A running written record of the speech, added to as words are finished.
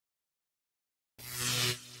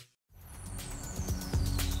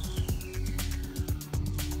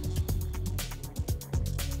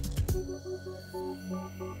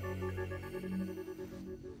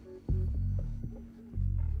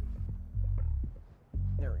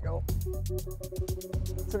we go.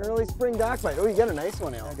 It's an early spring dock bite. Oh, you got a nice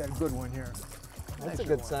one, Al. I got a good one here. That's a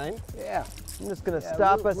good sign. Yeah. I'm just going to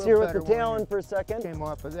stop us here with the talon for a second. Came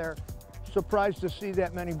off of there. Surprised to see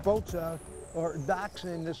that many boats or docks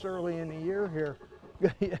in this early in the year here.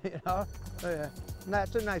 You know,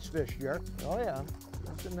 that's a nice fish, Jer. Oh yeah,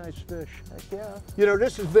 that's a nice fish. Heck yeah. You know,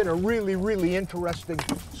 this has been a really, really interesting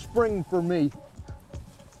spring for me.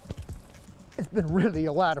 It's been really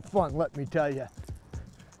a lot of fun, let me tell you.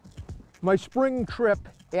 My spring trip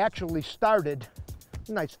actually started,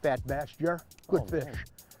 nice fat bass, Jer, good fish.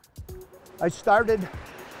 Man. I started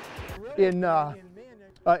in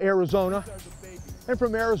Arizona, and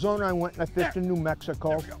from Arizona I went and I fished in New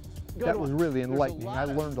Mexico. That was really enlightening. I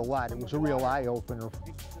learned a lot. It was a real eye-opener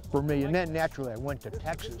for me. And then naturally I went to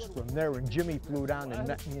Texas from there, and Jimmy flew down and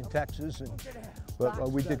met me in Texas.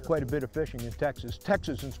 But we did quite a bit of fishing in Texas.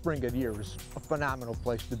 Texas in spring of the year is a phenomenal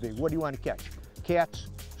place to be. What do you want to catch? Cats,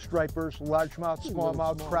 stripers, largemouth,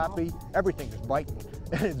 smallmouth, crappie, everything is biting.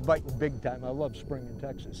 And it's biting big time. I love spring in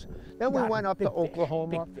Texas. Then we went up to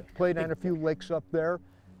Oklahoma, played on a few lakes up there.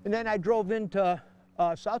 And then I drove into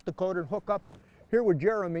South Dakota and hooked up here with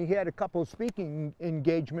Jeremy. He had a couple of speaking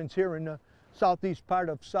engagements here in the southeast part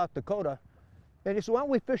of South Dakota. And he said, why don't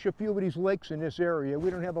we fish a few of these lakes in this area? We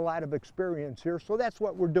don't have a lot of experience here, so that's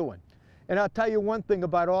what we're doing. And I'll tell you one thing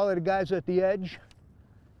about all of the guys at the edge,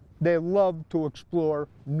 they love to explore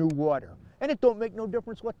new water. And it don't make no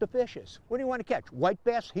difference what the fish is. What do you want to catch? White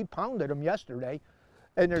bass? He pounded them yesterday.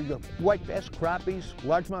 And there's the white bass, crappies,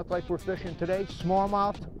 largemouth like we're fishing today,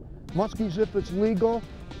 smallmouth, muskies if it's legal,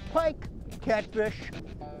 pike, catfish.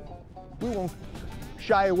 We won't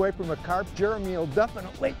shy away from a carp. Jeremy will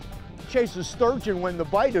definitely chase a sturgeon when the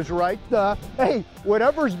bite is right. Hey,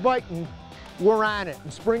 whatever's biting, we're on it.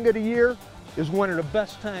 And spring of the year is one of the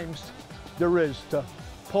best times there is to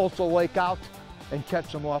pulse a lake out and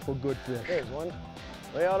catch some awful good fish. There's one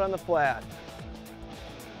way out on the flat.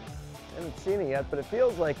 Haven't seen it yet, but it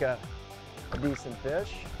feels like a decent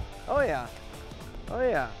fish. Oh yeah, oh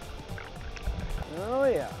yeah, oh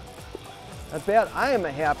yeah. Not bad. I am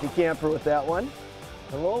a happy camper with that one.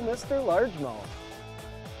 Hello, Mr. Largemouth.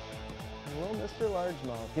 Hello, Mr.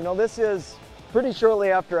 Largemouth. You know, this is pretty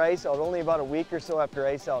shortly after ice out, only about a week or so after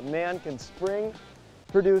ice out. Man, can spring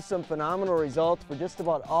produce some phenomenal results for just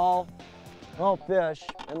about all fish.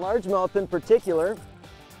 And largemouth in particular,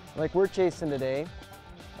 like we're chasing today,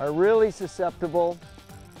 are really susceptible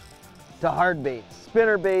to hard baits,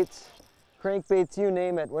 spinner baits, crankbaits, you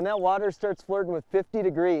name it. When that water starts flirting with 50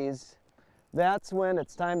 degrees, that's when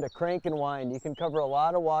it's time to crank and wind. You can cover a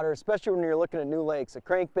lot of water, especially when you're looking at new lakes. A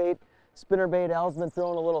crankbait, spinnerbait, Al's been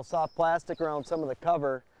throwing a little soft plastic around some of the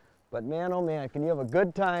cover. But man, oh man, can you have a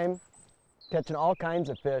good time catching all kinds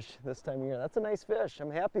of fish this time of year. That's a nice fish.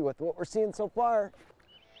 I'm happy with what we're seeing so far.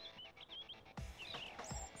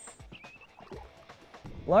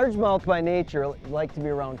 Largemouth by nature like to be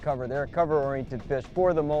around cover. They're a cover-oriented fish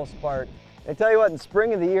for the most part. I tell you what, in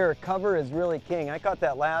spring of the year, cover is really king. I caught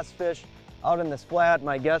that last fish out in this flat.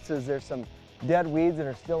 My guess is there's some dead weeds that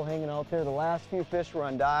are still hanging out there. The last few fish were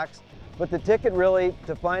on docks. But the ticket really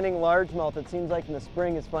to finding largemouth, it seems like in the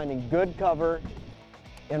spring, is finding good cover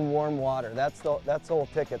in warm water. That's the whole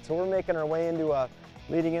ticket. So we're making our way into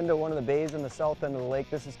leading into one of the bays in the south end of the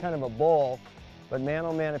lake. This is kind of a bowl. But man,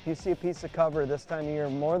 oh man, if you see a piece of cover this time of year,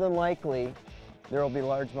 more than likely there will be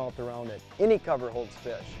largemouth around it. Any cover holds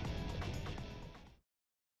fish.